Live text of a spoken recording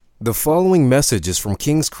The following message is from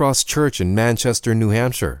King's Cross Church in Manchester, New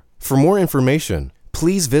Hampshire. For more information,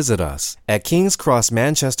 please visit us at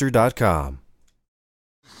kingscrossmanchester.com.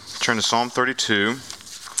 Turn to Psalm 32.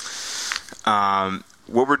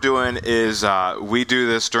 What we're doing is we do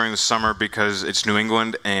this during the summer because it's New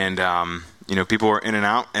England and people are in and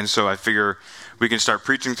out, and so I figure we can start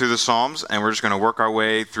preaching through the Psalms, and we're just going to work our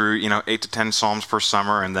way through 8 to 10 Psalms per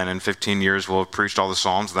summer, and then in 15 years we'll have preached all the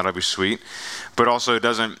Psalms. That'll be sweet. But also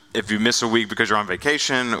if you miss a week because you're on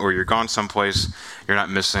vacation or you're gone someplace, you're not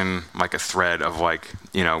missing like a thread of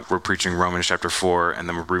we're preaching Romans chapter 4 and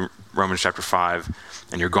then we're Romans chapter 5,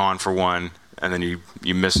 and you're gone for one, and then you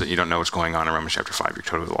miss it, you don't know what's going on in Romans chapter 5, you're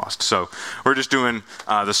totally lost. So we're just doing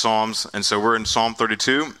the Psalms, and so we're in Psalm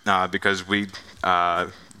 32 because we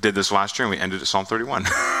did this last year and we ended at Psalm 31.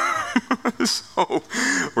 So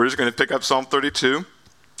we're just going to pick up Psalm 32,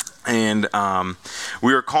 and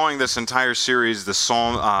we are calling this entire series the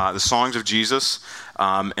Songs of Jesus.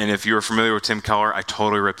 And if you're familiar with Tim Keller, I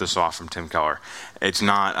totally ripped this off from Tim Keller. It's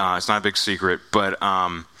not a big secret, but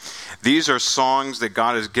these are songs that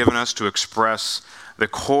God has given us to express the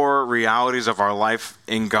core realities of our life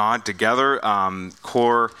in God together,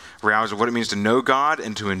 core realities of what it means to know God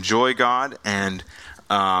and to enjoy God, and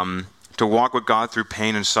to walk with God through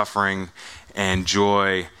pain and suffering and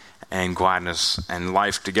joy and gladness and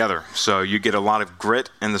life together. So you get a lot of grit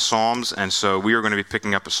in the Psalms, and so we are going to be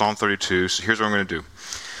picking up at Psalm 32. So here's what I'm going to do.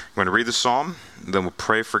 I'm going to read the Psalm, then we'll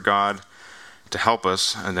pray for God to help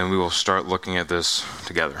us, and then we will start looking at this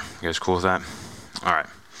together. You guys cool with that? All right.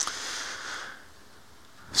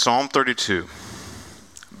 Psalm 32.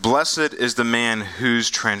 Blessed is the man whose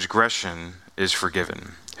transgression is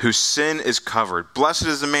forgiven, whose sin is covered. Blessed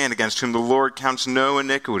is the man against whom the Lord counts no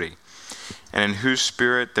iniquity, and in whose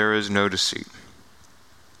spirit there is no deceit.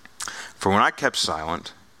 For when I kept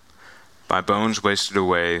silent, my bones wasted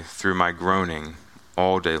away through my groaning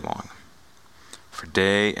all day long. For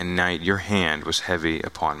day and night your hand was heavy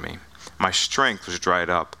upon me. My strength was dried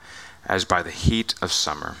up as by the heat of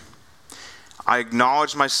summer. I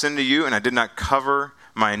acknowledged my sin to you, and I did not cover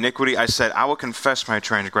my iniquity. I said, I will confess my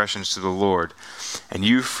transgressions to the Lord, and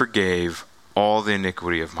you forgave all the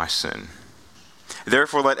iniquity of my sin.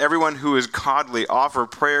 Therefore, let everyone who is godly offer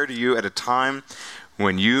prayer to you at a time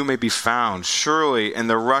when you may be found. Surely in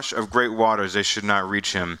the rush of great waters they should not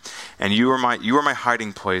reach him. And you are my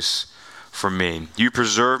hiding place for me. You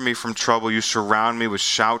preserve me from trouble. You surround me with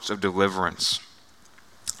shouts of deliverance.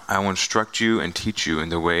 I will instruct you and teach you in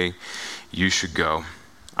the way you should go.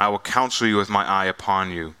 I will counsel you with my eye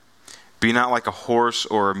upon you. Be not like a horse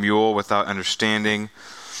or a mule without understanding,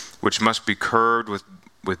 which must be curbed with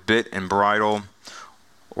bit and bridle,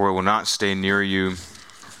 or it will not stay near you.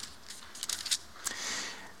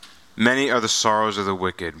 Many are the sorrows of the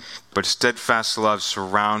wicked, but steadfast love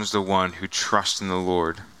surrounds the one who trusts in the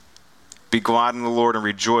Lord. Be glad in the Lord and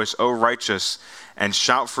rejoice, O righteous, and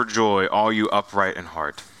shout for joy, all you upright in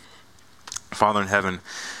heart. Father in heaven,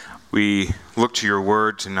 we look to your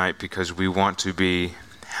word tonight because we want to be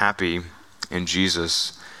happy in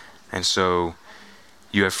Jesus. And so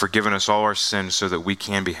you have forgiven us all our sins so that we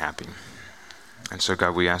can be happy. And so,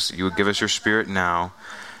 God, we ask that you would give us your spirit now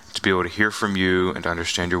to be able to hear from you and to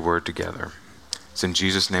understand your word together. It's in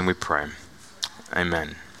Jesus' name we pray.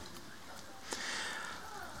 Amen.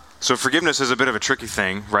 So forgiveness is a bit of a tricky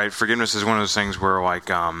thing, right? Forgiveness is one of those things where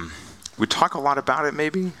we talk a lot about it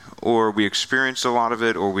maybe, or we experience a lot of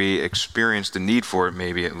it, or we experience the need for it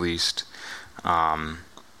maybe at least.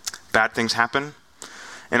 Bad things happen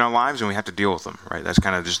in our lives and we have to deal with them, right? That's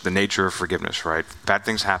kind of just the nature of forgiveness, right? Bad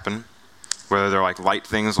things happen, whether they're like light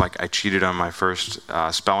things like I cheated on my first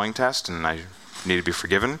spelling test and I need to be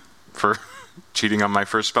forgiven for cheating on my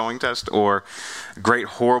first spelling test, or great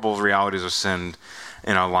horrible realities of sin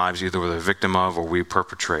in our lives, either we're the victim of or we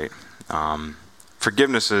perpetrate.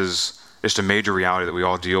 Forgiveness is just a major reality that we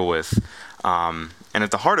all deal with. And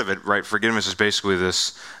at the heart of it, right, forgiveness is basically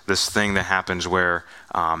this thing that happens where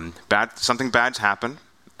something bad's happened,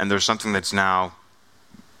 and there's something that's now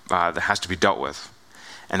that has to be dealt with.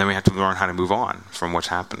 And then we have to learn how to move on from what's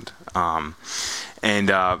happened. And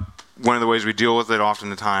one of the ways we deal with it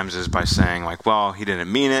oftentimes is by saying, like, well, he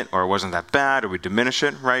didn't mean it, or it wasn't that bad, or we diminish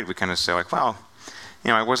it, right? We kind of say, like, well,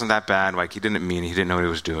 it wasn't that bad, like, he didn't mean it, he didn't know what he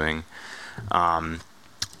was doing.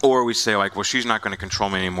 Or we say, like, well, she's not going to control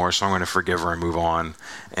me anymore, so I'm going to forgive her and move on,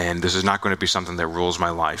 and this is not going to be something that rules my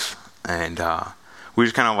life. And we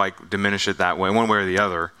just kind of, like, diminish it that way, one way or the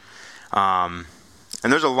other. And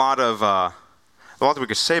there's a lot that we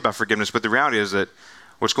could say about forgiveness, but the reality is that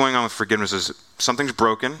what's going on with forgiveness is something's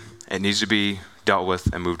broken, it needs to be dealt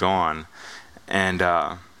with and moved on. And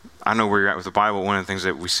I know where you're at with the Bible. One of the things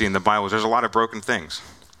that we see in the Bible is there's a lot of broken things,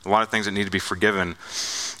 a lot of things that need to be forgiven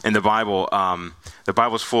in the Bible. The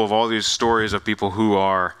Bible's full of all these stories of people who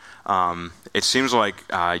are, it seems like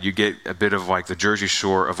you get a bit of like the Jersey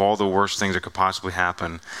Shore of all the worst things that could possibly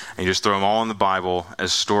happen, and you just throw them all in the Bible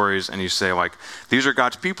as stories, and you say like, these are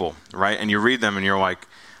God's people, right? And you read them and you're like,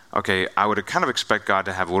 okay, I would kind of expect God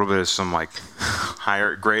to have a little bit of some like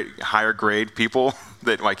higher grade people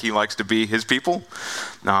that like he likes to be his people.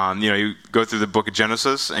 You go through the book of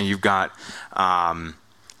Genesis and you've got,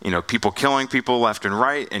 people killing people left and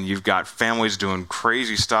right, and you've got families doing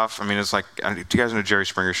crazy stuff. I mean, it's like, do you guys know Jerry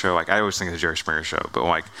Springer Show? Like, I always think of the Jerry Springer Show, but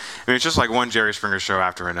like, it's just like one Jerry Springer Show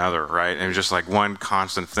after another, right? And it's just like one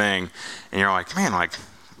constant thing, and you're like, man, like,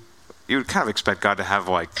 you would kind of expect God to have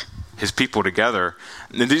like his people together.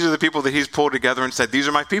 And these are the people that he's pulled together and said, these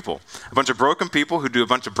are my people. A bunch of broken people who do a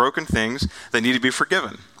bunch of broken things that need to be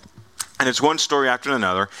forgiven. And it's one story after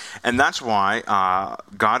another. And that's why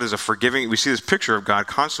God is a forgiving, we see this picture of God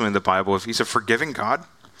constantly in the Bible. If he's a forgiving God,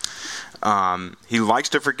 he likes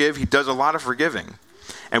to forgive. He does a lot of forgiving.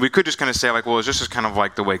 And we could just kind of say like, well, is this just kind of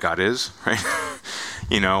like the way God is, right?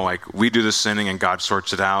 Like we do the sinning and God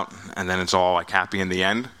sorts it out, and then it's all like happy in the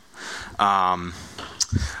end.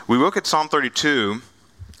 We look at Psalm 32,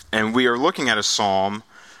 and we are looking at a psalm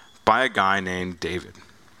by a guy named David.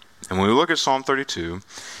 And when we look at Psalm 32,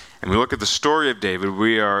 and we look at the story of David,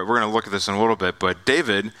 we're going to look at this in a little bit, but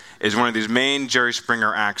David is one of these main Jerry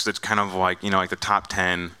Springer acts that's kind of like, like the top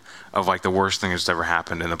 10 of like the worst thing that's ever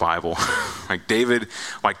happened in the Bible. Like David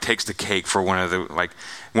like takes the cake for one of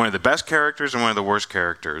the best characters and one of the worst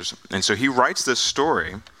characters. And so he writes this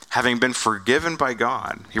story having been forgiven by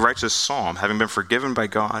God. He writes this psalm, having been forgiven by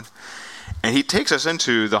God. And he takes us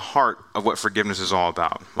into the heart of what forgiveness is all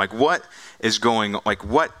about. Like what is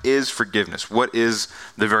forgiveness? What is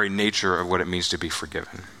the very nature of what it means to be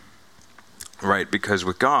forgiven? Right? Because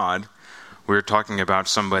with God, we're talking about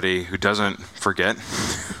somebody who doesn't forget,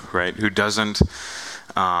 right? Who doesn't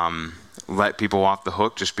let people off the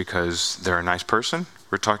hook just because they're a nice person.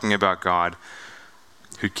 We're talking about God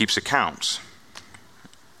who keeps accounts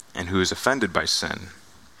and who is offended by sin.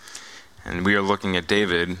 And we are looking at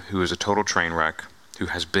David, who is a total train wreck, who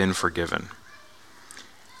has been forgiven.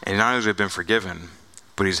 And not only has he been forgiven,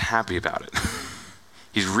 but he's happy about it.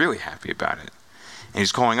 He's really happy about it. And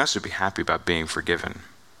he's calling us to be happy about being forgiven.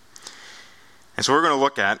 And so we're going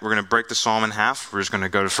to break the psalm in half. We're just going to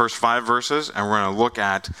go to the first 5 verses, and we're going to look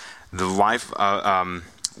at the life,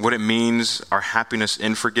 what it means, our happiness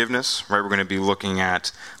in forgiveness, right? We're going to be looking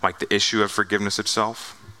at like the issue of forgiveness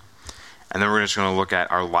itself. And then we're just going to look at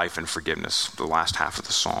our life in forgiveness, the last half of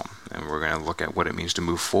the psalm. And we're going to look at what it means to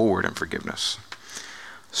move forward in forgiveness.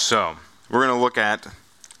 So, we're going to look at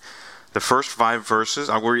the first 5 verses.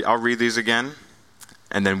 I'll read these again.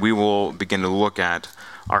 And then we will begin to look at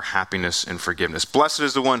our happiness in forgiveness. Blessed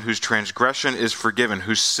is the one whose transgression is forgiven,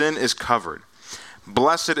 whose sin is covered.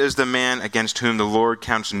 Blessed is the man against whom the Lord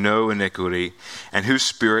counts no iniquity, and whose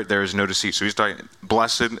spirit there is no deceit. So he's talking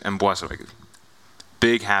blessed and blessed.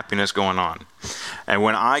 Big happiness going on. And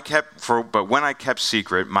when I kept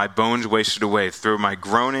secret, my bones wasted away through my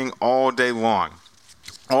groaning all day long.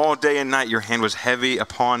 All day and night your hand was heavy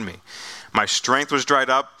upon me. My strength was dried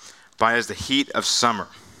up by as the heat of summer.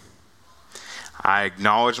 I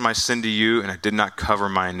acknowledged my sin to you, and I did not cover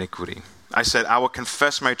my iniquity. I said, I will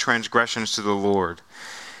confess my transgressions to the Lord,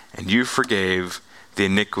 and you forgave the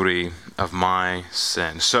iniquity of my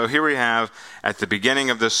sin. So here we have, at the beginning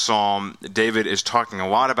of this psalm, David is talking a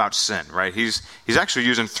lot about sin, right? He's actually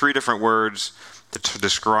using 3 different words to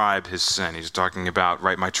describe his sin. He's talking about,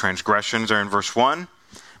 right, my transgressions are in verse 1.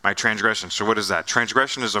 My transgression. So what is that?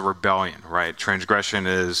 Transgression is a rebellion, right? Transgression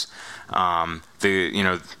is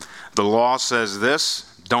the law says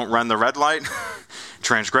this, don't run the red light.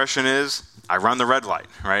 Transgression is I run the red light,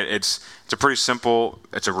 right? It's a pretty simple,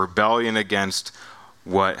 it's a rebellion against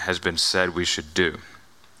what has been said we should do.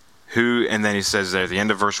 And then he says there at the end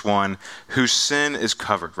of verse 1, whose sin is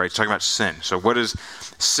covered, right? He's talking about sin. So what is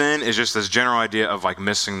sin? Is just this general idea of like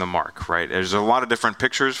missing the mark, right? There's a lot of different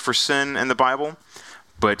pictures for sin in the Bible,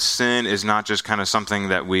 but sin is not just kind of something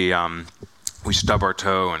that we stub our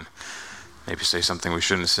toe and maybe say something we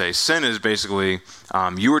shouldn't say. Sin is basically,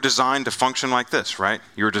 you were designed to function like this, right?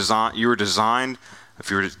 You were designed, if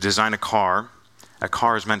you were to design a car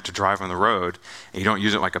is meant to drive on the road, and you don't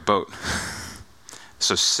use it like a boat.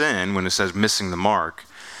 So sin, when it says missing the mark,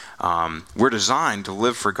 we're designed to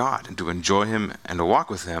live for God and to enjoy Him and to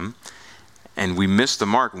walk with Him, and we miss the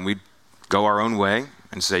mark when we go our own way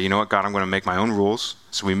and say, you know what, God, I'm going to make my own rules.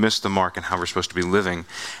 So we miss the mark in how we're supposed to be living.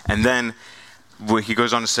 And then he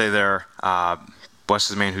goes on to say there,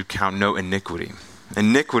 Blessed is the man who count no iniquity.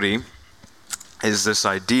 Iniquity is this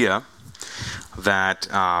idea that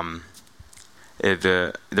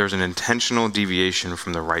there's an intentional deviation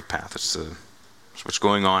from the right path. It's what's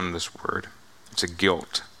going on in this word. It's a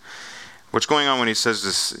guilt. What's going on when he says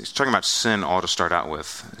this, he's talking about sin all to start out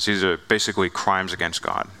with. These are basically crimes against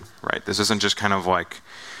God, right? This isn't just kind of like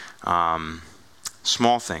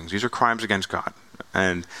small things. These are crimes against God.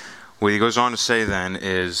 And what he goes on to say then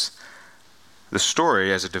is, the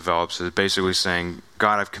story as it develops is basically saying,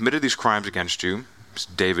 God, I've committed these crimes against you. It's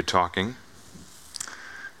David talking.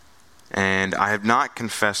 And I have not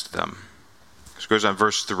confessed them. So it goes on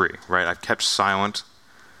verse 3, right? I've kept silent.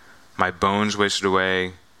 My bones wasted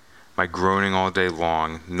away. My groaning all day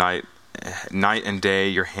long. Night and day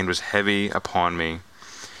your hand was heavy upon me,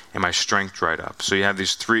 and my strength dried up. So you have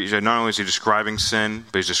these three. Not only is he describing sin,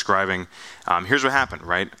 but he's describing, here's what happened,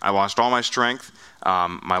 right? I lost all my strength.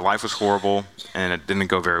 My life was horrible, and it didn't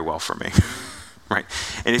go very well for me, right?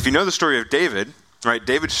 And if you know the story of David, right,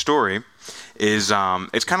 David's story is,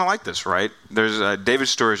 it's kind of like this, right? There's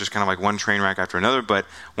David's story is just kind of like one train wreck after another, but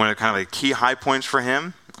one of the kind of like key high points for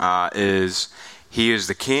him is he is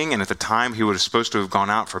the king, and at the time he was supposed to have gone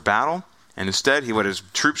out for battle, and instead he let his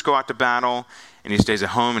troops go out to battle, and he stays at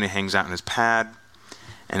home and he hangs out in his pad,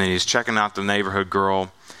 and then he's checking out the neighborhood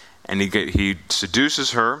girl, and he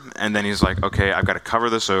seduces her, and then he's like, okay, I've got to cover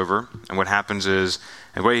this over. And what happens is,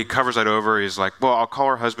 the way he covers that over, he's like, well, I'll call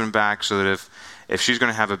her husband back so that if she's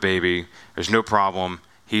going to have a baby, there's no problem.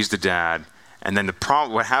 He's the dad. And then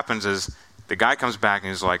what happens is, the guy comes back and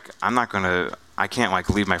he's like, I can't like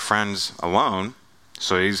leave my friends alone.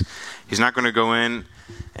 So he's not going to go in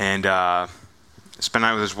and spend the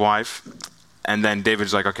night with his wife. And then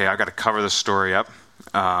David's like, okay, I've got to cover this story up.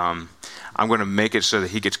 I'm going to make it so that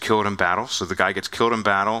he gets killed in battle. So the guy gets killed in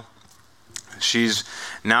battle. She's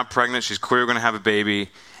now pregnant. She's clearly going to have a baby.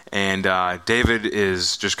 And David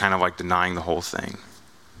is just kind of like denying the whole thing.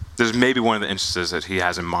 This is maybe one of the instances that he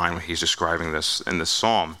has in mind when he's describing this in this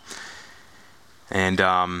psalm. And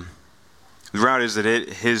the reality is that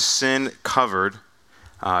his sin covered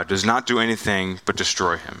does not do anything but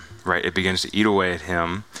destroy him, right? It begins to eat away at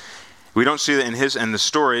him. We don't see that in the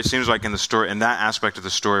story. It seems like in that aspect of the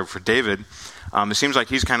story for David, it seems like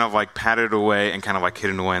he's kind of like patted away and kind of like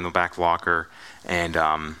hidden away in the back locker. And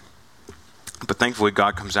but thankfully,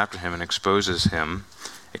 God comes after him and exposes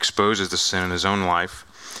the sin in his own life,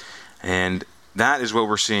 and that is what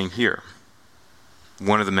we're seeing here.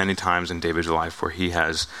 One of the many times in David's life where he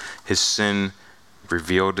has his sin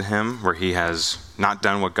revealed to him, where he has not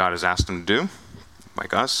done what God has asked him to do,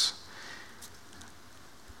 like us.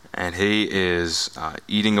 And he is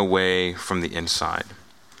eating away from the inside.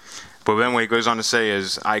 But then what he goes on to say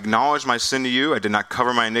is, I acknowledge my sin to you. I did not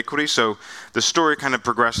cover my iniquity. So the story kind of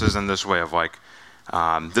progresses in this way of like,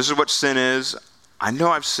 this is what sin is. I know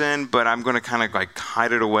I've sinned, but I'm going to kind of like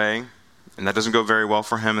hide it away. And that doesn't go very well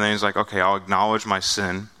for him. And then he's like, okay, I'll acknowledge my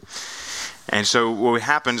sin. And so what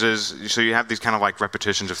happens is, so you have these kind of like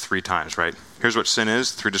repetitions of 3 times, right? Here's what sin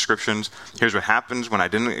is, 3 descriptions. Here's what happens when I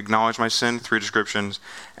didn't acknowledge my sin, 3 descriptions.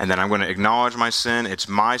 And then I'm going to acknowledge my sin. It's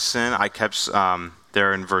my sin. I kept,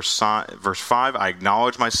 there in verse 5, I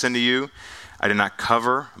acknowledge my sin to you. I did not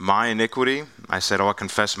cover my iniquity. I said, I'll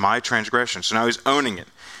confess my transgression. So now he's owning it.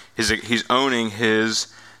 He's owning his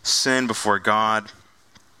sin before God.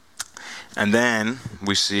 And then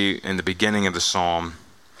we see in the beginning of the psalm,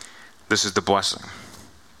 this is the blessing.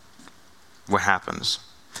 What happens?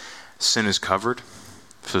 Sin is covered.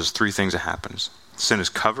 So there's 3 things that happens. Sin is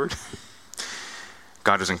covered.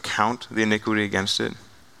 God doesn't count the iniquity against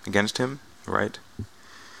him, right?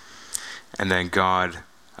 And then God,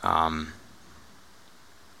 I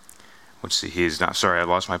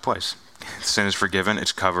lost my place. Sin is forgiven,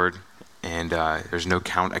 it's covered, and there's no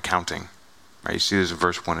accounting. Right? You see this in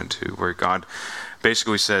verse 1 and 2, where God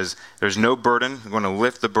basically says, there's no burden. I'm going to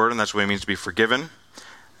lift the burden. That's what it means to be forgiven.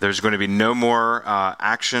 There's going to be no more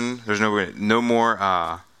action. There's no more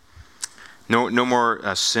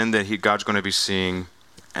sin that God's going to be seeing,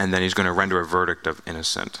 and then he's going to render a verdict of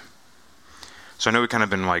innocent. So I know we've kind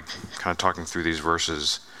of talking through these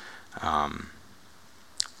verses, but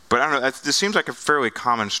I don't know. This seems like a fairly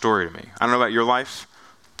common story to me. I don't know about your life,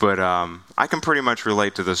 but I can pretty much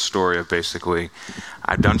relate to this story of basically,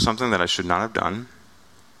 I've done something that I should not have done.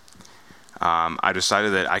 I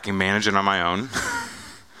decided that I can manage it on my own,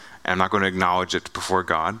 and I'm not going to acknowledge it before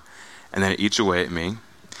God, and then it eats away at me, and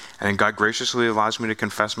then God graciously allows me to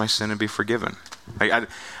confess my sin and be forgiven.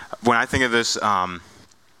 When I think of this,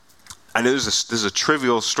 I know this is a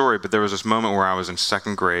trivial story, but there was this moment where I was in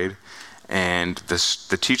 2nd grade, And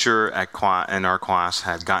the teacher in our class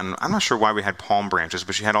had gotten, I'm not sure why we had palm branches,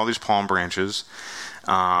 but she had all these palm branches.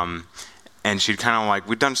 And she'd kind of like,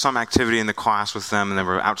 we'd done some activity in the class with them, and they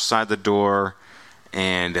were outside the door.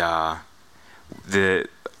 And for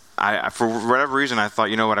whatever reason, I thought,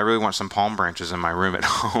 you know what, I really want some palm branches in my room at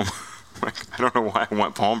home. Like, I don't know why I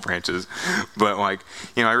want palm branches, but like,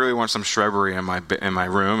 you know, I really want some shrubbery in my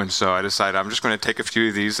room, and so I decided I'm just going to take a few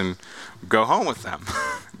of these and go home with them.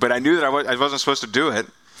 But I knew that I wasn't supposed to do it,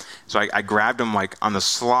 so I grabbed them like on the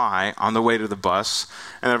sly on the way to the bus,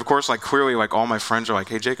 and then of course, like clearly, like all my friends are like,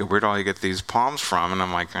 "Hey Jacob, where'd all you get these palms from?" And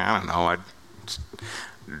I'm like, I don't know,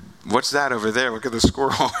 what's that over there? Look at the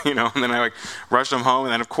squirrel, you know. And then I like rushed them home,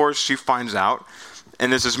 and then of course she finds out.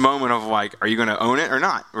 And there's this moment of like, are you going to own it or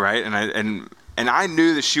not, right? And I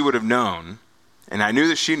knew that she would have known, and I knew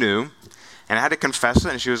that she knew, and I had to confess it.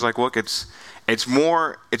 And she was like, "Look, it's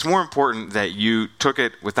more important that you took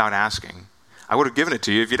it without asking. I would have given it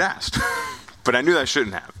to you if you'd asked, but I knew that I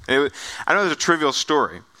shouldn't have." I know it's a trivial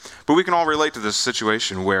story, but we can all relate to this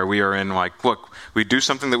situation where we are in like, look, we do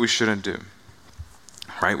something that we shouldn't do,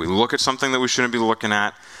 right? We look at something that we shouldn't be looking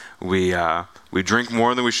at. We drink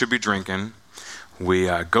more than we should be drinking. We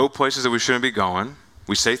go places that we shouldn't be going.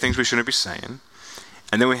 We say things we shouldn't be saying.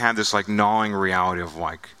 And then we have this like gnawing reality of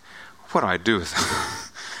like, what do I do with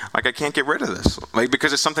it? Like, I can't get rid of this. Like,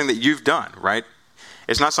 because it's something that you've done, right?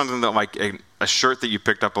 It's not something that like a shirt that you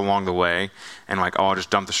picked up along the way and like, oh, I'll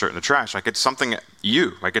just dump the shirt in the trash. Like, it's something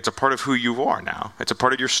like it's a part of who you are now. It's a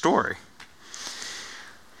part of your story.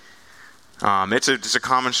 It's a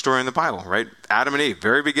common story in the Bible, right? Adam and Eve,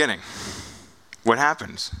 very beginning. What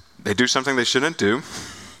happens? They do something they shouldn't do,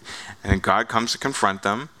 and God comes to confront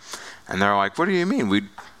them, and they're like, what do you mean?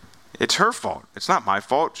 It's her fault. It's not my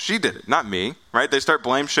fault. She did it, not me, right? They start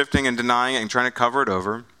blame shifting and denying it and trying to cover it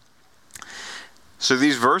over. So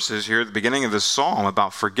these verses here at the beginning of this psalm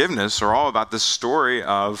about forgiveness are all about this story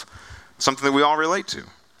of something that we all relate to.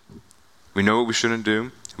 We know what we shouldn't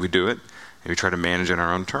do, we do it, and we try to manage it in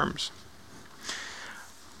our own terms.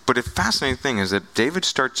 But the fascinating thing is that David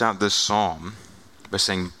starts out this psalm by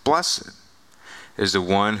saying, blessed is the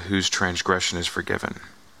one whose transgression is forgiven,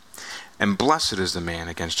 and blessed is the man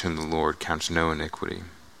against whom the Lord counts no iniquity.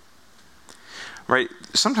 Right?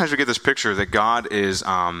 Sometimes we get this picture that God's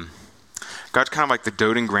kind of like the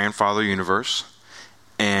doting grandfather universe,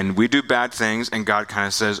 and we do bad things, and God kind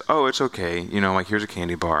of says, oh, it's okay, you know, like here's a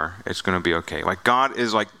candy bar, it's going to be okay. Like, God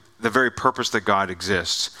is like, the very purpose that God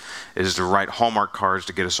exists is to write Hallmark cards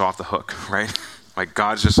to get us off the hook, right? Like,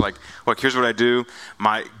 God's just like, look, here's what I do.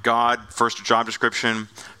 My God, first job description,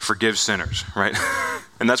 forgive sinners, right?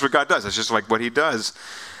 And that's what God does. It's just like what he does.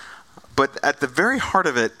 But at the very heart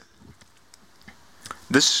of it,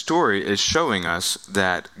 this story is showing us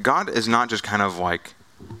that God is not just kind of like,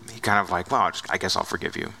 well, I guess I'll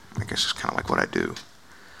forgive you. I guess it's kind of like what I do.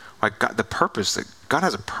 Like, God, God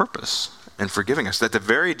has a purpose in forgiving us. That the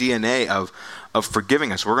very DNA of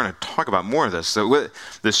forgiving us, we're going to talk about more of this. So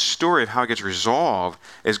the story of how it gets resolved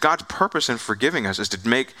is God's purpose in forgiving us is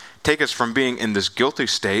to take us from being in this guilty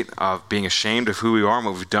state of being ashamed of who we are and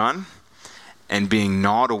what we've done and being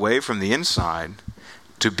gnawed away from the inside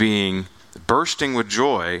to being bursting with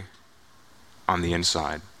joy on the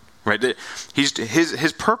inside. Right?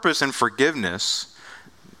 His purpose in forgiveness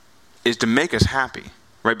is to make us happy.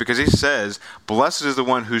 Right, because he says, blessed is the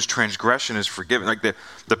one whose transgression is forgiven. Like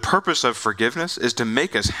the purpose of forgiveness is to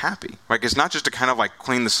make us happy. Like, it's not just to kind of like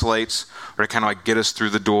clean the slates or to kind of like get us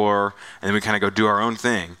through the door and then we kind of go do our own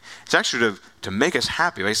thing. It's actually to make us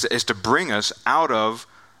happy. It's to bring us out of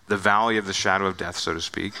the valley of the shadow of death, so to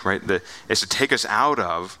speak. Right, it's to take us out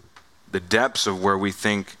of the depths of where we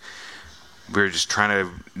think we're just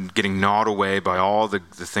getting gnawed away by all the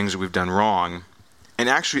things that we've done wrong, and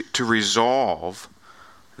actually to resolve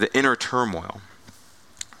the inner turmoil,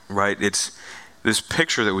 right? It's this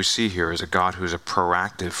picture that we see here is a God who is a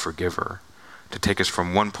proactive forgiver to take us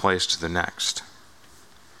from one place to the next.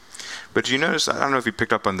 But you notice, I don't know if you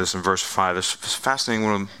picked up on this in verse 5, this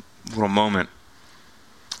fascinating little moment.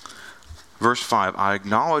 Verse 5, I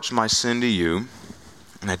acknowledged my sin to you,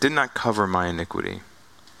 and I did not cover my iniquity.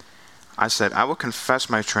 I said, I will confess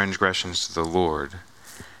my transgressions to the Lord,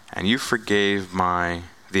 and you forgave the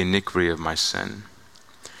iniquity of my sin.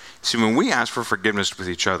 See, when we ask for forgiveness with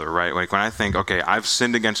each other, right? Like when I think, okay, I've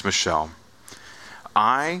sinned against Michelle.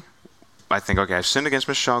 I think, okay, I've sinned against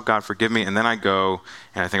Michelle, God forgive me. And then I go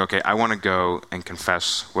and I think, okay, I want to go and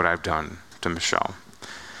confess what I've done to Michelle.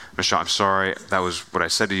 Michelle, I'm sorry. That was what I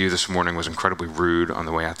said to you this morning was incredibly rude on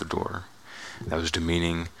the way out the door. That was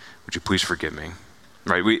demeaning. Would you please forgive me?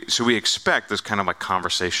 Right? So we expect this kind of like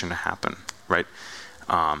conversation to happen, right?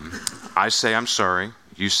 I say I'm sorry.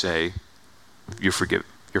 You say you're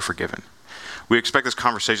forgiven. We expect this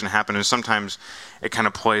conversation to happen, and sometimes it kind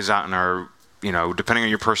of plays out in our, depending on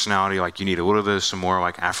your personality, like you need a little bit of some more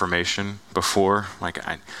like affirmation before, like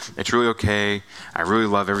it's really okay. I really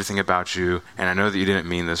love everything about you, and I know that you didn't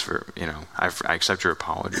mean this for, I accept your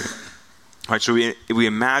apology. All right, so we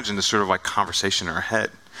imagine this sort of like conversation in our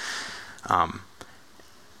head.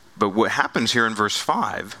 But what happens here in verse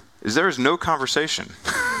 5 is there is no conversation.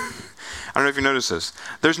 I don't know if you notice this.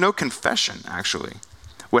 There's no confession, actually.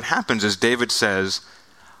 What happens is David says,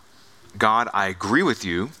 God, I agree with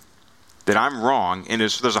you that I'm wrong. And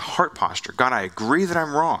there's a heart posture. God, I agree that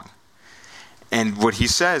I'm wrong. And what he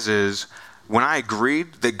says is, when I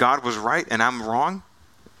agreed that God was right and I'm wrong,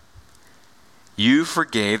 you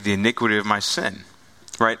forgave the iniquity of my sin.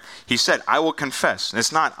 Right? He said, I will confess. And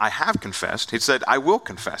it's not, I have confessed. He said, I will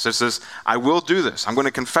confess. It says, I will do this. I'm going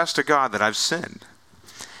to confess to God that I've sinned.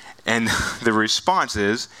 And the response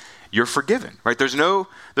is, you're forgiven, right? There's no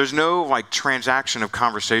like transaction of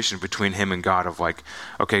conversation between him and God of like,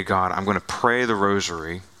 okay, God, I'm going to pray the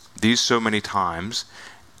rosary these so many times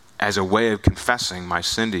as a way of confessing my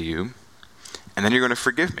sin to you, and then you're going to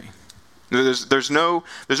forgive me. There's no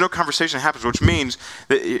conversation that happens, which means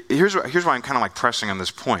that here's why I'm kind of like pressing on this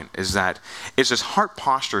point, is that it's this heart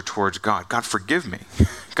posture towards God. God, forgive me.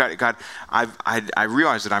 God, I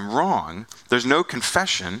realize that I'm wrong. There's no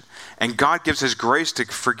confession, and God gives his grace to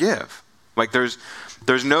forgive. Like there's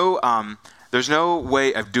no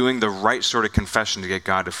way of doing the right sort of confession to get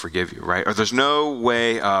God to forgive you, right? Or there's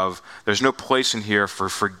no place in here for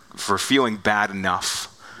feeling bad enough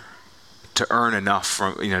to earn enough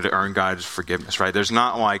to earn God's forgiveness, right? There's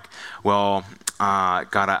not like, well,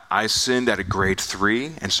 God, I sinned at a grade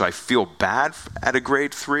 3, and so I feel bad at a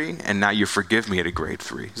grade 3, and now you forgive me at a grade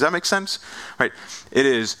 3. Does that make sense? Right? It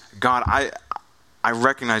is, God, I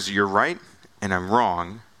recognize that you're right and I'm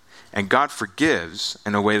wrong, and God forgives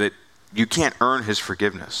in a way that you can't earn his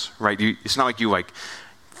forgiveness, right? It's not like you like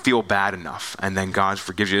feel bad enough and then God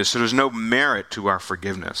forgives you. So there's no merit to our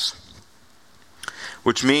forgiveness.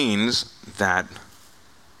 Which means that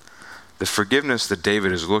the forgiveness that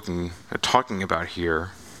David is talking about here,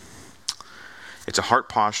 it's a heart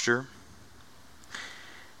posture,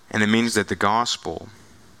 and it means that the gospel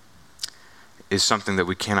is something that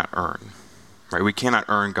we cannot earn, right? We cannot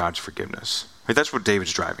earn God's forgiveness. Right? That's what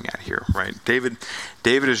David's driving at here, right? David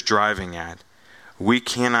is driving at, we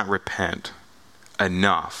cannot repent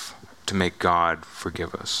enough to make God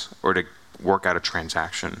forgive us, or to work out a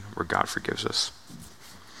transaction where God forgives us.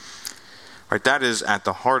 Right, that is at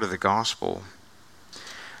the heart of the gospel,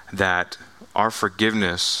 that our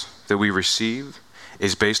forgiveness that we receive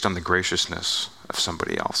is based on the graciousness of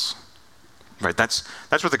somebody else. Right, that's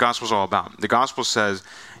what the gospel is all about. The gospel says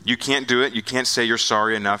you can't do it, you can't say you're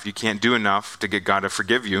sorry enough, you can't do enough to get God to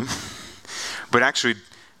forgive you. But actually,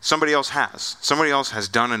 somebody else has. Somebody else has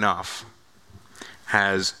done enough,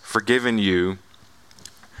 has forgiven you,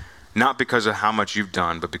 not because of how much you've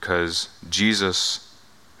done, but because Jesus,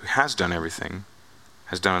 who has done everything,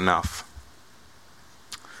 has done enough.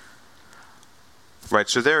 Right,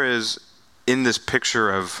 so there is, in this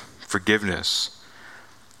picture of forgiveness,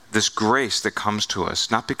 this grace that comes to us,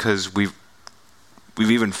 not because we've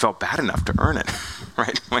even felt bad enough to earn it,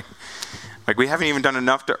 right? Like we haven't even done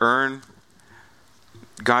enough to earn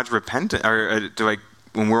God's repentance, or to like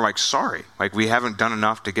when we're like sorry, like we haven't done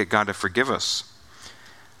enough to get God to forgive us.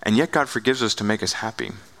 And yet God forgives us to make us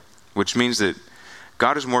happy, which means that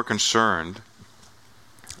God is more concerned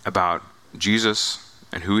about Jesus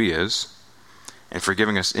and who he is and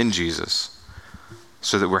forgiving us in Jesus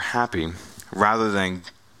so that we're happy rather than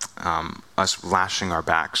us lashing our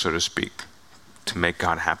back, so to speak, to make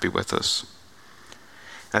God happy with us.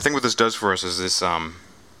 And I think what this does for us is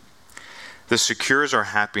this secures our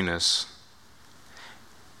happiness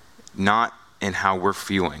not in how we're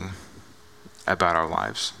feeling about our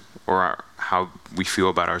lives or how we feel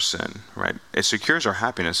about our sin, right? It secures our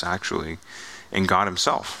happiness actually in God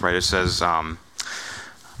himself, right? It says, are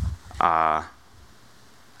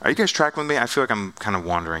you guys tracking with me? I feel like I'm kind of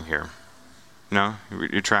wandering here. No?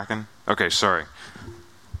 You're tracking? Okay, sorry.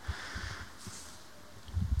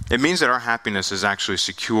 It means that our happiness is actually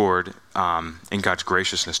secured in God's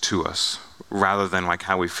graciousness to us, rather than like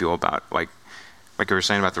how we feel about, like you were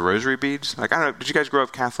saying about the rosary beads. Like, I don't know, did you guys grow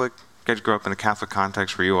up Catholic? You guys grow up in a Catholic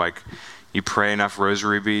context where you pray enough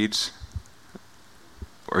rosary beads,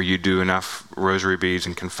 or you do enough rosary beads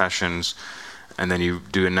and confessions, and then you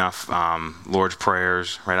do enough Lord's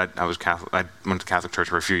prayers, right? I was Catholic. I went to Catholic church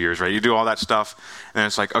for a few years, right? You do all that stuff, and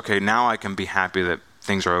it's like, okay, now I can be happy that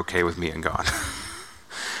things are okay with me and God.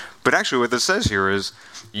 But actually what this says here is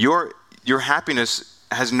your happiness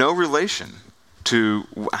has no relation to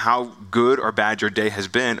how good or bad your day has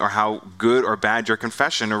been or how good or bad your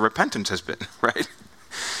confession or repentance has been, right?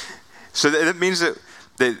 So that means that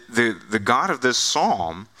the God of this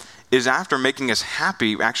psalm is after making us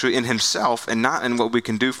happy actually in himself and not in what we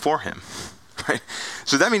can do for him, right?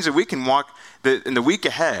 So that means that we can walk in the week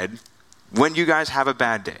ahead when you guys have a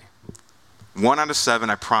bad day. 1 out of 7,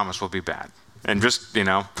 I promise, will be bad. And just,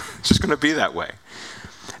 it's just going to be that way.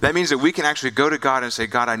 That means that we can actually go to God and say,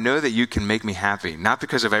 God, I know that you can make me happy, not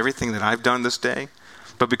because of everything that I've done this day,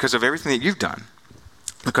 but because of everything that you've done,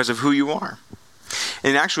 because of who you are.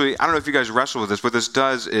 And actually, I don't know if you guys wrestle with this. What this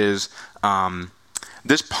does is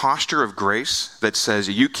this posture of grace that says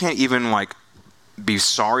you can't even be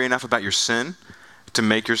sorry enough about your sin to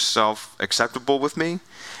make yourself acceptable with me.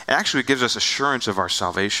 It actually gives us assurance of our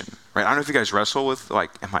salvation, right? I don't know if you guys wrestle with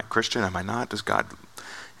am I Christian? Am I not? Does God?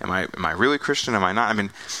 Am I really Christian? Am I not? I mean,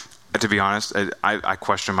 to be honest, I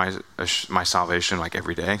question my salvation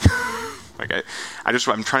every day.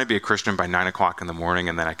 I'm trying to be a Christian by 9 o'clock in the morning,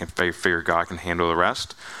 and then I can figure God can handle the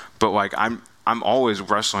rest. But I'm always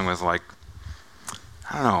wrestling with I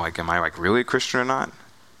don't know, am I really a Christian or not?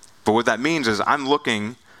 But what that means is I'm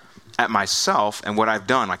looking at myself and what I've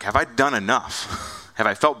done. Have I done enough? Have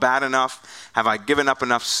I felt bad enough? Have I given up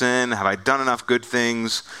enough sin? Have I done enough good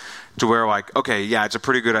things to where okay, yeah, it's a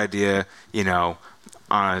pretty good idea,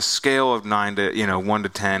 on a scale of 1 to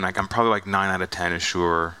 10, I'm probably 9 out of 10 is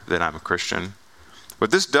sure that I'm a Christian.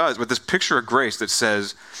 What this picture of grace that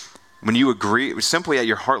says, when you agree, simply at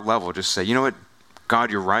your heart level, just say, you know what, God,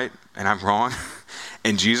 you're right, and I'm wrong,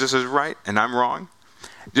 and Jesus is right, and I'm wrong.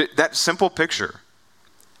 That simple picture,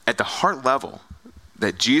 at the heart level,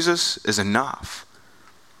 that Jesus is enough,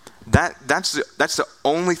 that's the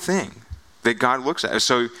only thing that God looks at.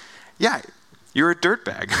 So, yeah, you're a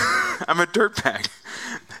dirtbag. I'm a dirtbag.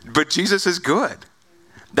 But Jesus is good.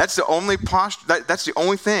 That's the only that's the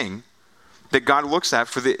only thing that God looks at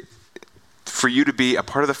for you to be a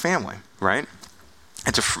part of the family, right?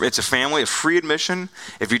 It's a family of free admission.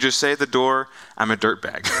 If you just say at the door, I'm a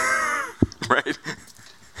dirtbag, right?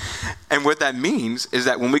 And what that means is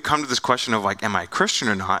that when we come to this question of am I a Christian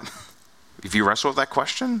or not? If you wrestle with that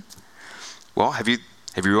question, well, have you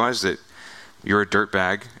realized that you're a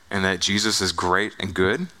dirtbag and that Jesus is great and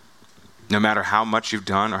good, no matter how much you've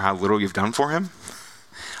done or how little you've done for him?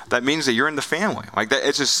 That means that you're in the family. That,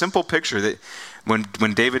 it's a simple picture that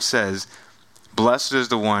when David says, blessed is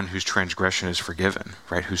the one whose transgression is forgiven,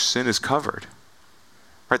 right? Whose sin is covered.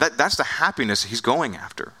 Right? That's the happiness he's going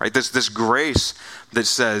after, right? This grace that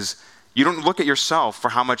says, you don't look at yourself for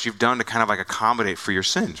how much you've done to kind of accommodate for your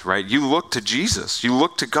sins, right? You look to Jesus. You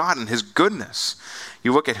look to God and his goodness.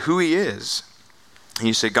 You look at who he is. And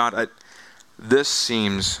you say, God, this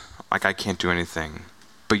seems like I can't do anything,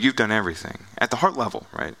 but you've done everything. At the heart level,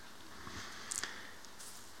 right?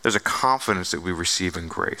 There's a confidence that we receive in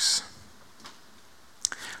grace.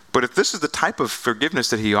 But if this is the type of forgiveness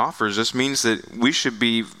that he offers, this means that we should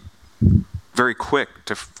be very quick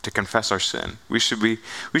to confess our sin. We should be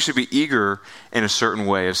eager in a certain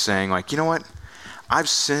way of saying, you know what? I've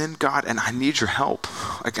sinned, God, and I need your help.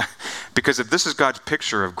 Because if this is God's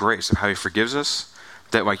picture of grace, of how he forgives us,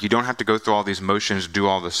 that you don't have to go through all these motions, do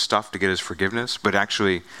all this stuff to get his forgiveness, but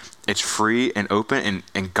actually it's free and open,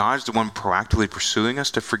 and God's the one proactively pursuing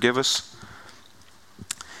us to forgive us,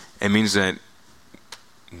 it means that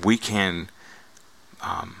we can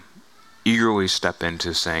eagerly step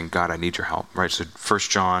into saying, God, I need your help, right? So 1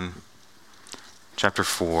 John chapter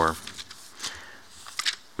 4,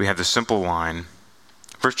 we have the simple line,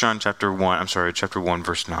 1 John chapter 1,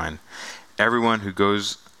 verse 9. Everyone who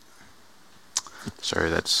goes,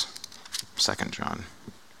 that's 2 John.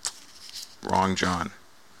 Wrong John.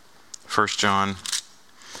 1 John.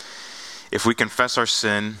 If we confess our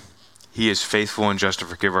sin, he is faithful and just to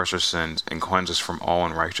forgive us our sins and cleanse us from all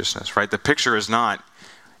unrighteousness, right? The picture is not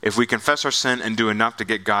if we confess our sin and do enough to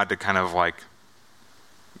get God to kind of like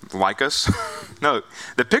us. No,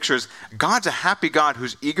 the picture is God's a happy God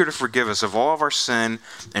who's eager to forgive us of all of our sin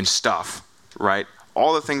and stuff, right?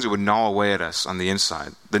 All the things that would gnaw away at us on the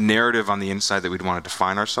inside, the narrative on the inside that we'd want to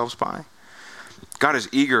define ourselves by. God is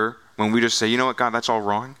eager when we just say, you know what, God, that's all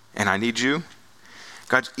wrong, and I need you.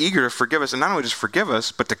 God's eager to forgive us, and not only just forgive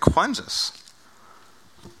us, but to cleanse us,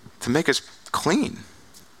 to make us clean.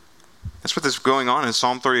 That's what's going on in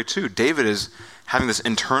Psalm 32. David is having this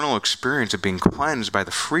internal experience of being cleansed by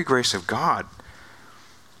the free grace of God.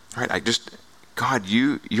 Right? God,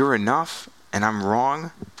 you're enough, and I'm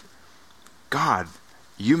wrong. God,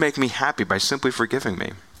 you make me happy by simply forgiving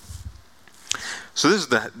me. So this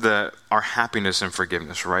is our happiness and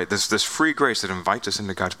forgiveness, right? This free grace that invites us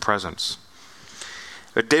into God's presence.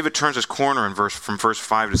 But David turns his corner from verse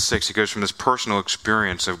 5 to 6. He goes from this personal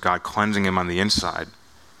experience of God cleansing him on the inside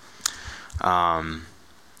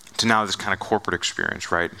to now this kind of corporate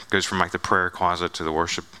experience, right? It goes from like the prayer closet to the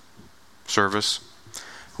worship service.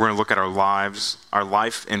 We're going to look at our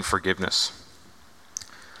life in forgiveness.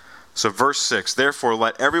 So verse 6, therefore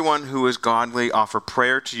let everyone who is godly offer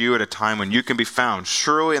prayer to you at a time when you can be found.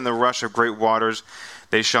 Surely in the rush of great waters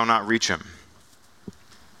they shall not reach him.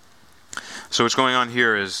 So what's going on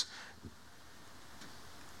here is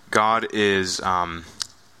God is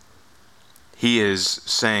he is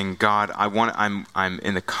saying, God, I'm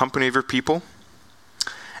in the company of your people,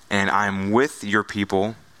 and I'm with your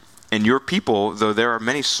people. And your people, though there are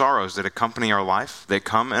many sorrows that accompany our life, they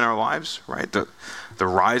come in our lives, right? The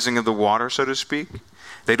rising of the water, so to speak,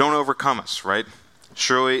 they don't overcome us, right?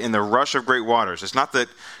 Surely in the rush of great waters, it's not that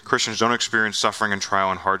Christians don't experience suffering and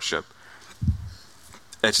trial and hardship.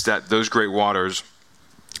 It's that those great waters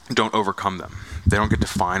don't overcome them. They don't get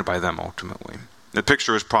defined by them ultimately. The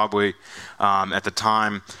picture is probably, at the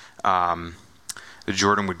time, the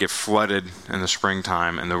Jordan would get flooded in the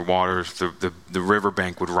springtime, and the waters, the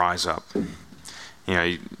riverbank would rise up. You know,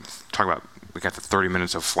 you talk about, we got the 30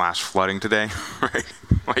 minutes of flash flooding today, right?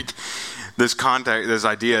 Like this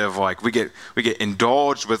idea of like we get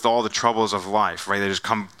indulged with all the troubles of life, right? They just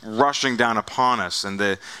come rushing down upon us, and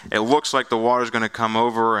it looks like the water's going to come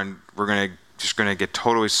over, and we're going to get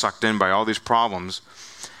totally sucked in by all these problems.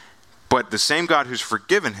 But the same God who's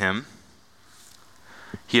forgiven him,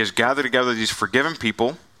 he has gathered together these forgiven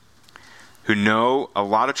people who know a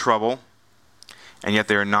lot of trouble, and yet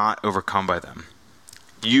they are not overcome by them.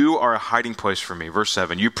 You are a hiding place for me. Verse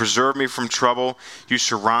 7, you preserve me from trouble. You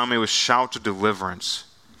surround me with shouts of deliverance.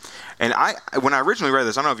 And when I originally read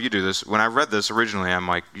this, I don't know if you do this, when I read this originally, I'm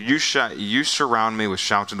like, you surround me with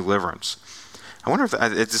shouts of deliverance. I wonder if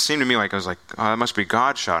it just seemed to me like I was like, oh, it must be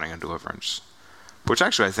God shouting in deliverance. Which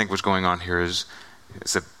actually I think what's going on here is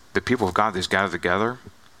that the people of God, these gather together,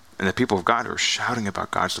 and the people of God who are shouting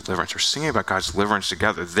about God's deliverance, or singing about God's deliverance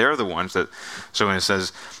together, they're the ones that, so when it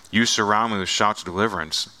says, you surround me with shouts of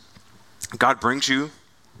deliverance, God brings you,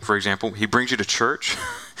 for example, he brings you to church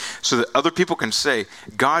so that other people can say,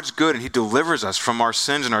 God's good and he delivers us from our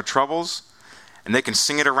sins and our troubles, and they can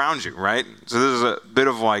sing it around you, right? So this is a bit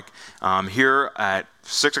of like here at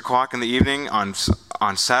 6 o'clock in the evening on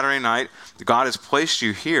Saturday night, God has placed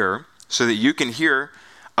you here so that you can hear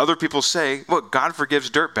other people say, look, God forgives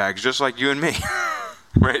dirtbags just like you and me,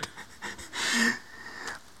 right?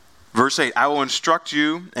 Verse 8, I will instruct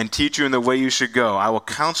you and teach you in the way you should go. I will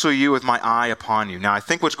counsel you with my eye upon you. Now, I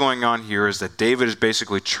think what's going on here is that David is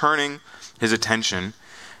basically turning his attention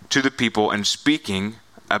to the people and speaking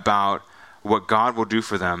about what God will do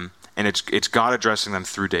for them, and it's God addressing them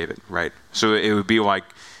through David, right? So it would be like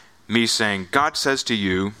me saying, God says to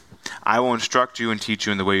you, I will instruct you and teach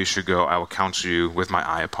you in the way you should go. I will counsel you with my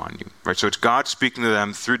eye upon you. Right? So it's God speaking to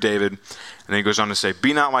them through David. And then he goes on to say,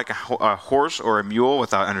 be not like a horse or a mule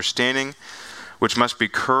without understanding, which must be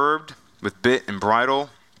curbed with bit and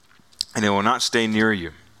bridle, and it will not stay near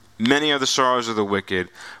you. Many are the sorrows of the wicked,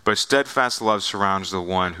 but steadfast love surrounds the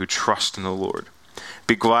one who trusts in the Lord.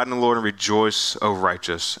 Be glad in the Lord and rejoice, O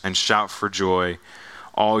righteous, and shout for joy,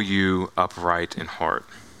 all you upright in heart.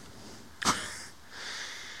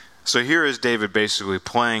 So here is David basically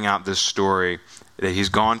playing out this story that he's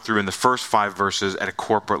gone through in the first 5 verses at a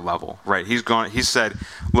corporate level, right? He said,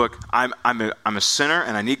 look, I'm a sinner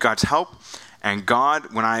and I need God's help. And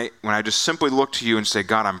God, when I just simply look to you and say,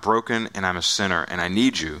 God, I'm broken and I'm a sinner and I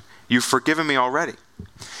need you, you've forgiven me already.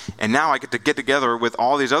 And now I get together with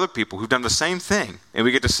all these other people who've done the same thing. And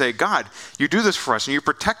we get to say, God, you do this for us and you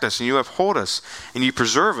protect us and you uphold us and you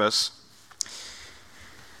preserve us.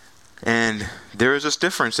 And there is this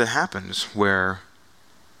difference that happens where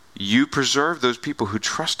you preserve those people who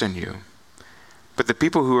trust in you, but the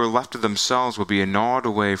people who are left to themselves will be gnawed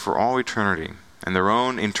away for all eternity and their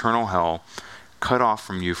own internal hell cut off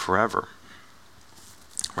from you forever.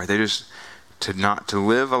 Right? They just to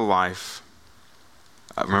live a life.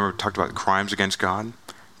 Remember we talked about crimes against God,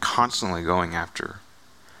 constantly going after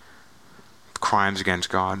crimes against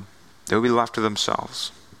God. They will be left to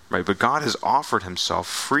themselves. Right? But God has offered himself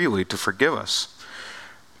freely to forgive us.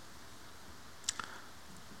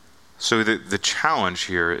 So the challenge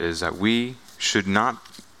here is that we should not,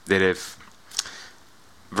 that if,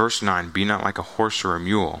 verse 9, be not like a horse or a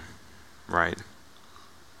mule, right?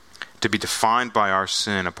 To be defined by our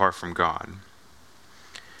sin apart from God.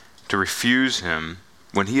 To refuse him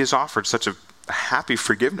when he has offered such a happy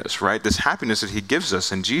forgiveness, right? This happiness that he gives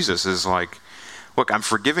us in Jesus is like, look, I'm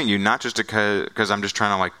forgiving you not just because I'm just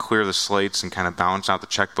trying to like clear the slates and kind of balance out the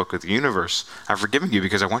checkbook of the universe. I'm forgiving you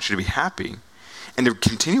because I want you to be happy. And to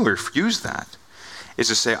continually refuse that is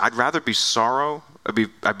to say, I'd rather be sorrow,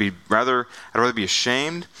 I'd rather be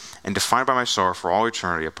ashamed and defined by my sorrow for all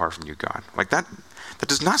eternity apart from you, God. Like that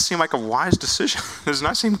does not seem like a wise decision. It does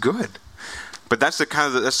not seem good. But that's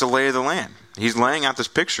the lay of the land. He's laying out this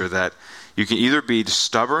picture that you can either be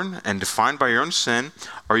stubborn and defined by your own sin,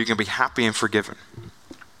 or you can be happy and forgiven.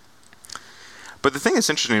 But the thing that's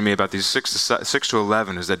interesting to me about these 6 to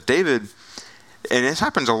 11 is that David, and this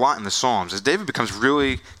happens a lot in the Psalms, is David becomes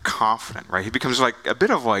really confident, right? He becomes like a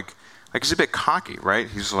bit of like he's a bit cocky, right?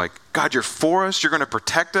 He's like, God, you're for us. You're going to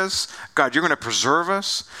protect us. God, you're going to preserve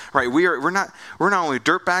us, right? We're not only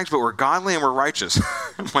dirtbags, but we're godly and we're righteous.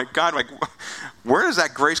 I'm like, God, like, where is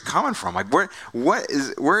that grace coming from? Like,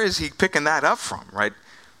 where is he picking that up from, right?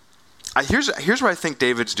 Here's what I think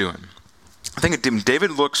David's doing. I think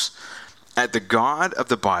David looks at the God of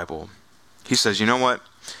the Bible. He says, you know what?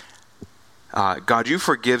 God, you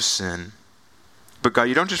forgive sin, but God,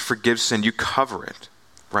 you don't just forgive sin, you cover it.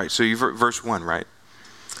 Right, so verse 1, right?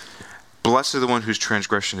 Blessed is the one whose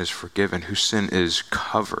transgression is forgiven, whose sin is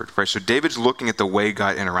covered. Right, so David's looking at the way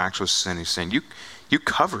God interacts with sin. He's saying, you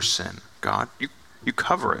cover sin, God. You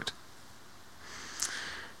cover it.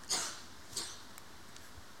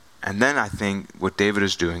 And then I think what David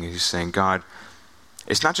is doing is he's saying, God,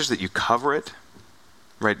 it's not just that you cover it,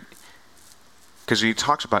 right? Because he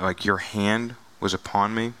talks about like your hand was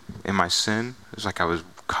upon me in my sin. It was like I was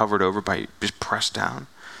covered over by, just pressed down.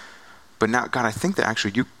 But now, God, I think that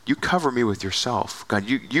actually you cover me with yourself. God,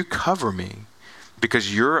 you cover me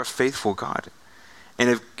because you're a faithful God.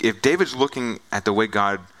 And if David's looking at the way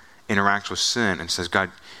God interacts with sin and says,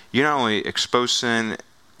 God, you not only expose sin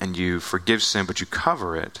and you forgive sin, but you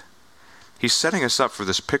cover it, he's setting us up for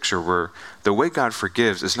this picture where the way God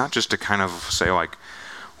forgives is not just to kind of say like,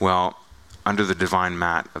 well, under the divine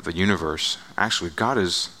mat of the universe, actually God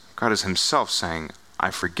is himself saying,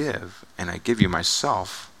 I forgive and I give you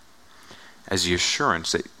myself as the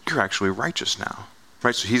assurance that you're actually righteous now.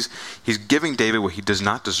 Right? So he's giving David what he does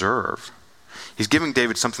not deserve. He's giving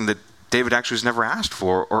David something that David actually has never asked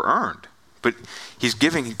for or earned. But he's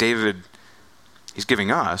giving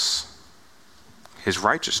us his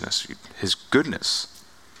righteousness, his goodness,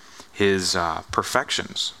 his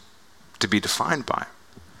perfections to be defined by.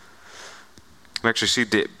 We actually see,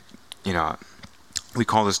 we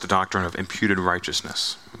call this the doctrine of imputed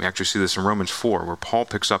righteousness. We actually see this in Romans 4, where Paul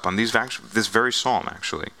picks up on this very psalm,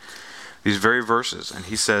 actually, these very verses. And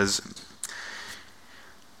he says,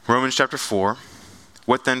 Romans chapter 4,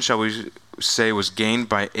 what then shall we say was gained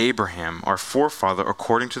by Abraham, our forefather,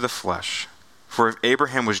 according to the flesh? For if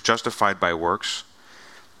Abraham was justified by works,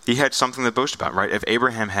 he had something to boast about, right? If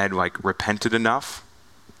Abraham had repented enough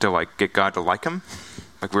to get God to like him,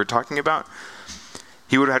 like we were talking about,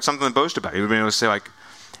 he would have had something to boast about. He would have been able to say,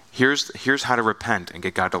 here's how to repent and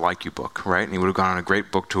get God to like you book, right? And he would have gone on a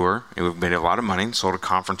great book tour. He would have made a lot of money, sold at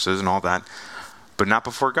conferences and all that, but not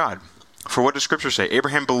before God. For what does Scripture say?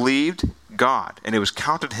 Abraham believed God, and it was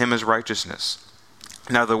counted him as righteousness.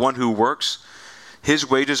 Now the one who works, his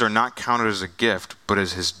wages are not counted as a gift, but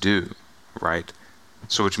as his due, right?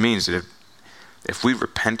 So which means that if we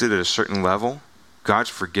repented at a certain level, God's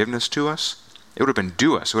forgiveness to us, it would have been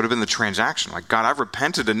due us. It would have been the transaction. Like, God, I've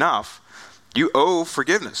repented enough. You owe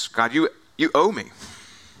forgiveness. God, you owe me.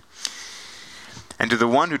 And to the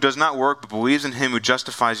one who does not work but believes in him who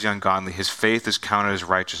justifies the ungodly, his faith is counted as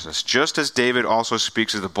righteousness. Just as David also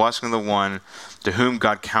speaks of the blessing of the one to whom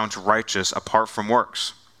God counts righteous apart from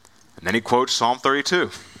works. And then he quotes Psalm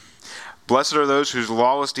 32. Blessed are those whose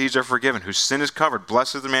lawless deeds are forgiven, whose sin is covered.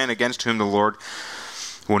 Blessed is the man against whom the Lord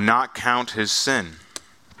will not count his sin.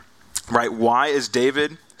 Right? Why is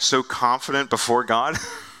David so confident before God?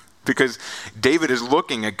 Because David is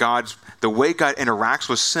looking at the way God interacts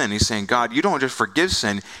with sin. He's saying, God, you don't just forgive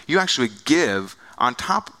sin, you actually give on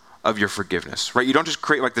top of your forgiveness, right? You don't just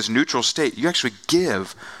create this neutral state, you actually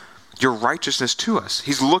give your righteousness to us.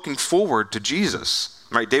 He's looking forward to Jesus,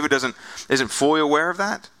 right? David isn't fully aware of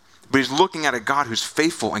that, but he's looking at a God who's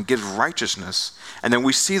faithful and gives righteousness. And then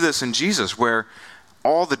we see this in Jesus, where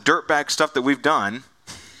all the dirtbag stuff that we've done,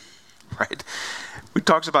 right? We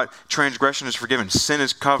talks about transgression is forgiven, sin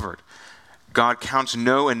is covered. God counts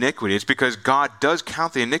no iniquity. It's because God does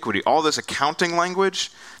count the iniquity. All this accounting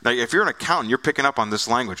language, if you're an accountant, you're picking up on this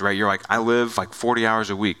language, right? You're like, I live 40 hours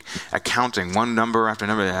a week, accounting one number after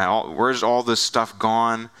another. Where's all this stuff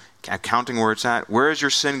gone? Accounting where it's at. Where is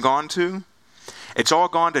your sin gone to? It's all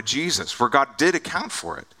gone to Jesus, where God did account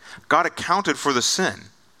for it. God accounted for the sin.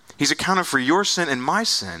 He's accounted for your sin and my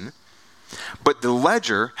sin. but the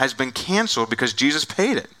ledger has been canceled because Jesus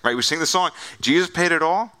paid it, right? We sing the song, Jesus paid it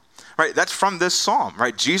all, right? That's from this psalm,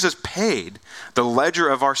 right? Jesus paid the ledger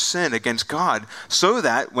of our sin against God so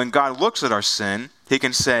that when God looks at our sin, he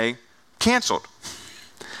can say, canceled.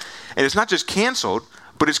 And it's not just canceled,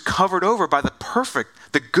 but it's covered over by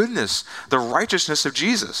the goodness, the righteousness of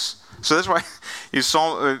Jesus. So that's why you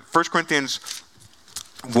saw 1 Corinthians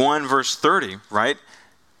 1 verse 30, right?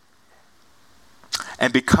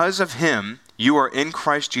 And because of him, you are in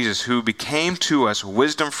Christ Jesus, who became to us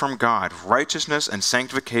wisdom from God, righteousness and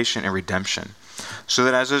sanctification and redemption. So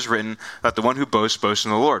that as is written, that the one who boasts, boasts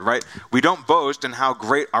in the Lord, right? We don't boast in how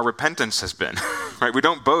great our repentance has been, right? We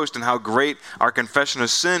don't boast in how great our confession of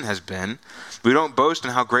sin has been. We don't boast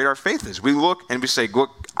in how great our faith is. We look and we say,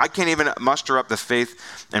 look, I can't even muster up the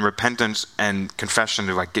faith and repentance and confession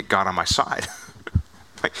to get God on my side.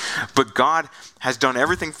 But God has done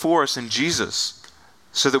everything for us in Jesus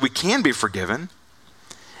so that we can be forgiven.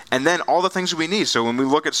 And then all the things we need. So when we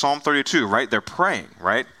look at Psalm 32, right, they're praying,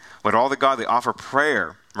 right? Let all the godly offer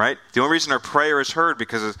prayer, right? The only reason our prayer is heard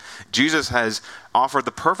because Jesus has offered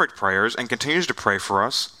the perfect prayers and continues to pray for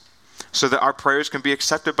us so that our prayers can be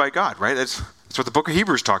accepted by God, right? That's what the book of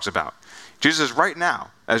Hebrews talks about. Jesus is right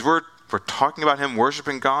now, as we're talking about him,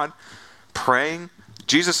 worshiping God, praying,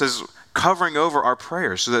 Jesus is covering over our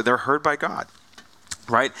prayers so that they're heard by God,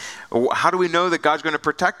 right? How do we know that God's going to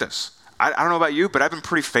protect us? I don't know about you, but I've been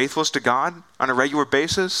pretty faithless to God on a regular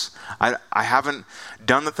basis. I haven't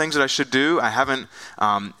done the things that I should do. I haven't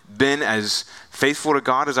been as faithful to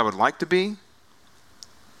God as I would like to be.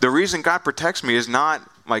 The reason God protects me is not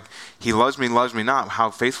like he loves me not,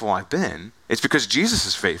 how faithful I've been. It's because Jesus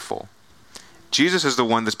is faithful. Jesus is the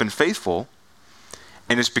one that's been faithful,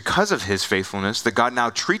 and it's because of his faithfulness that God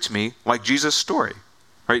now treats me like Jesus' story,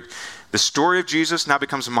 right? The story of Jesus now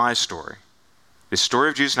becomes my story. The story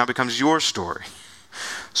of Jesus now becomes your story.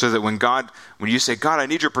 So that when you say, God, I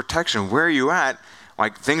need your protection, where are you at?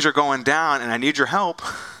 Like things are going down and I need your help.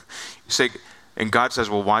 You say, and God says,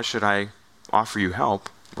 well, why should I offer you help?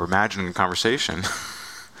 We're imagining a conversation.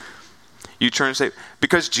 You turn and say,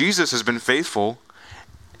 because Jesus has been faithful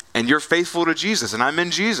and you're faithful to Jesus and I'm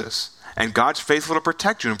in Jesus and God's faithful to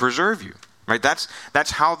protect you and preserve you, right? That's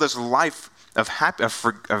how this life of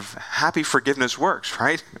happy forgiveness works,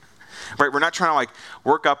 right? Right, we're not trying to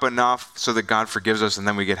work up enough so that God forgives us and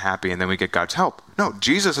then we get happy and then we get God's help. No,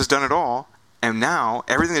 Jesus has done it all, and now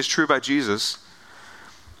everything that's true about Jesus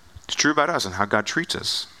is true about us and how God treats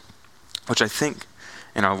us, which I think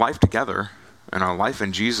in our life together, in our life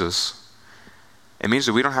in Jesus, it means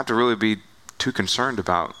that we don't have to really be too concerned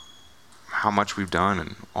about how much we've done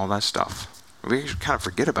and all that stuff. We kind of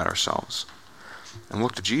forget about ourselves and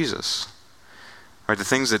look to Jesus. Right, the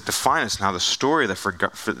things that define us now, the story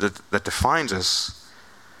that defines us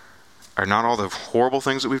are not all the horrible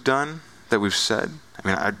things that we've done, that we've said. I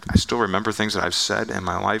mean, I still remember things that I've said in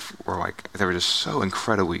my life where they were just so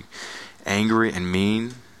incredibly angry and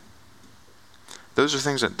mean. Those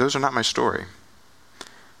are not my story.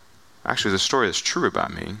 Actually, the story that's true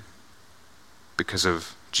about me because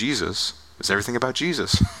of Jesus is everything about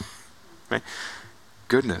Jesus. Right?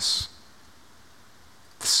 Goodness.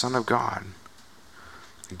 The Son of God.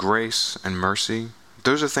 Grace and mercy.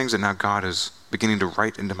 Those are things that now God is beginning to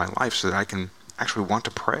write into my life so that I can actually want to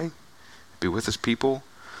pray, be with his people,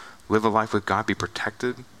 live a life with God, be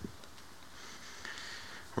protected.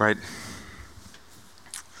 Right?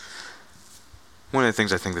 One of the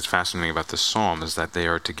things I think that's fascinating about this psalm is that they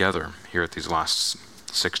are together here at these last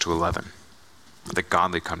 6 to 11. The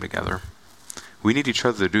godly come together. We need each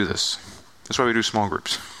other to do this. That's why we do small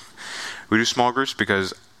groups. We do small groups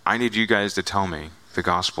because I need you guys to tell me the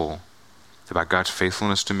gospel about God's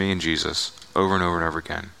faithfulness to me and Jesus over and over and over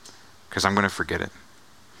again, because I'm going to forget it.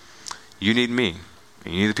 You need me,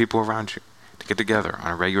 and you need the people around you to get together on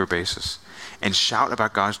a regular basis and shout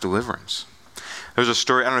about God's deliverance. There's a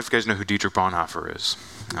story, I don't know if you guys know who Dietrich Bonhoeffer is.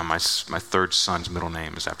 My third son's middle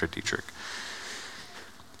name is after Dietrich.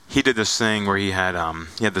 He did this thing where he had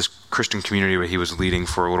this Christian community where he was leading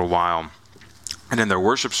for a little while, and in their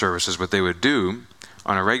worship services, what they would do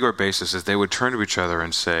on a regular basis is they would turn to each other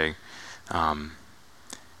and say,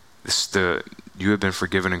 you have been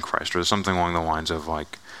forgiven in Christ, or something along the lines of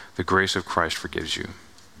the grace of Christ forgives you.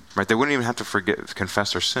 Right? They wouldn't even have to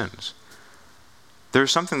confess their sins.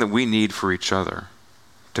 There's something that we need for each other.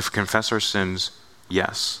 To confess our sins,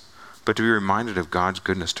 yes, but to be reminded of God's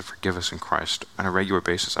goodness to forgive us in Christ on a regular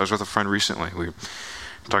basis. I was with a friend recently. We were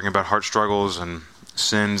talking about heart struggles and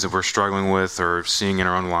sins that we're struggling with or seeing in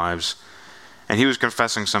our own lives. And he was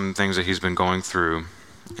confessing some things that he's been going through.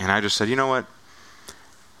 And I just said, you know what?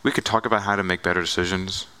 We could talk about how to make better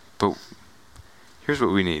decisions, but here's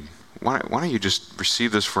what we need. Why don't you just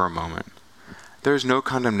receive this for a moment? There is no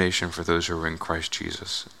condemnation for those who are in Christ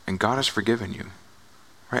Jesus, and God has forgiven you.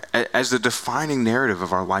 Right? As the defining narrative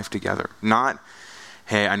of our life together. Not,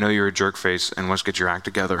 hey, I know you're a jerk face, and let's get your act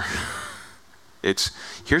together. It's,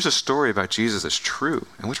 here's a story about Jesus that's true,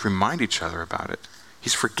 and let's remind each other about it.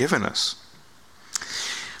 He's forgiven us.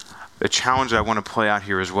 The challenge that I want to play out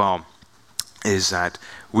here as well is that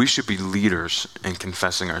we should be leaders in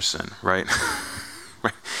confessing our sin, right?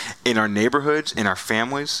 Right? In our neighborhoods, in our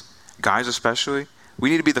families, guys especially, we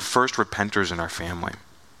need to be the first repenters in our family.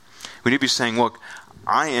 We need to be saying, look,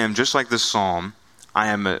 I am just like this psalm. I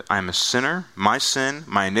am a sinner. My sin,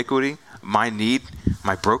 my iniquity, my need,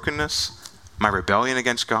 my brokenness, my rebellion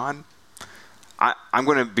against God. I'm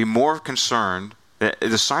going to be more concerned.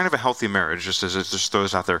 The sign of a healthy marriage, just as it just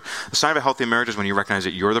throws out there, the sign of a healthy marriage is when you recognize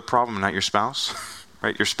that you're the problem, not your spouse.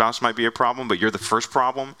 Right? Your spouse might be a problem, but you're the first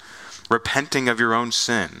problem. Repenting of your own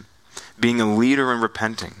sin, being a leader in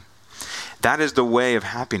repenting. That is the way of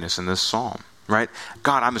happiness in this psalm, right?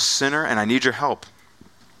 God, I'm a sinner and I need your help.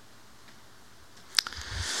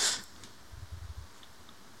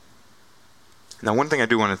 Now, one thing I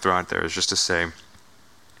do want to throw out there is just to say,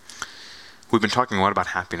 we've been talking a lot about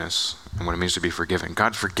happiness and what it means to be forgiven.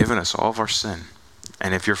 God's forgiven us all of our sin.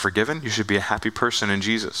 And if you're forgiven, you should be a happy person in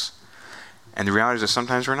Jesus. And the reality is that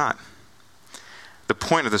sometimes we're not. The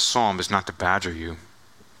point of this psalm is not to badger you,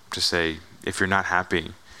 to say, if you're not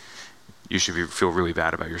happy, you should feel really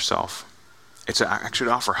bad about yourself. It's actually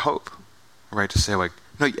to offer hope, right? To say, like,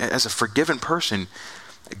 no, as a forgiven person,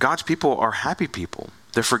 God's people are happy people.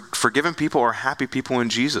 The forgiven people are happy people in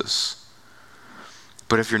Jesus.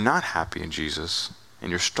 But if you're not happy in Jesus and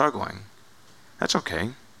you're struggling, that's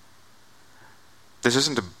okay. This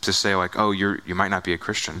isn't to say, like, oh, you might not be a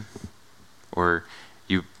Christian, or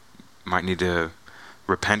you might need to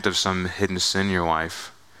repent of some hidden sin in your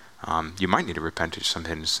life. You might need to repent of some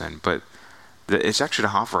hidden sin, but it's actually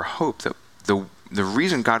to offer hope that the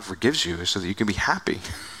reason God forgives you is so that you can be happy.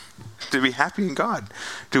 To be happy in God,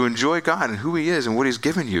 to enjoy God and who He is and what He's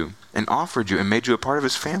given you and offered you and made you a part of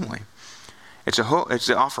His family. It's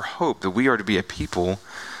to offer hope that we are to be a people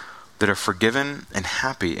that are forgiven and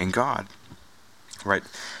happy in God. Right?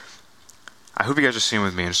 I hope you guys are seeing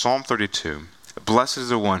with me in Psalm 32. Blessed is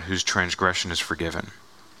the one whose transgression is forgiven.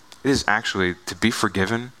 It is actually to be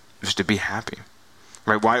forgiven is to be happy.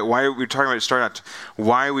 Right? Why are we talking about? Start out.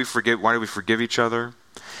 Why do we forgive each other?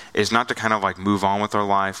 Is not to kind of like move on with our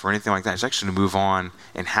life or anything like that. It's actually to move on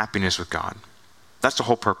in happiness with God. That's the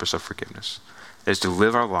whole purpose of forgiveness, is to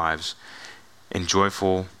live our lives in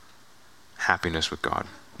joyful happiness with God.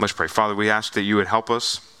 Let's pray. Father, we ask that you would help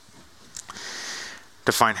us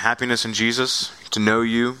to find happiness in Jesus, to know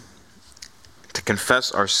you, to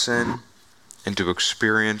confess our sin, and to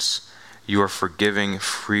experience your forgiving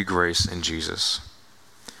free grace in Jesus.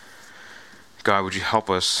 God, would you help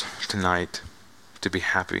us tonight to be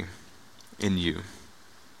happy in you.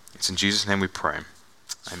 It's in Jesus' name we pray.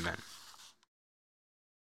 Amen.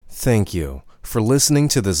 Thank you for listening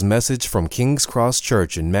to this message from King's Cross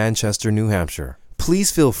Church in Manchester, New Hampshire.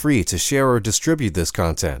 Please feel free to share or distribute this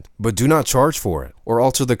content, but do not charge for it or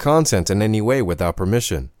alter the content in any way without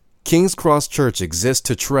permission. King's Cross Church exists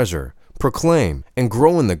to treasure, proclaim, and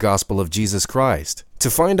grow in the gospel of Jesus Christ.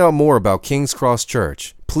 To find out more about King's Cross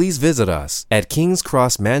Church, please visit us at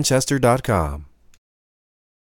kingscrossmanchester.com.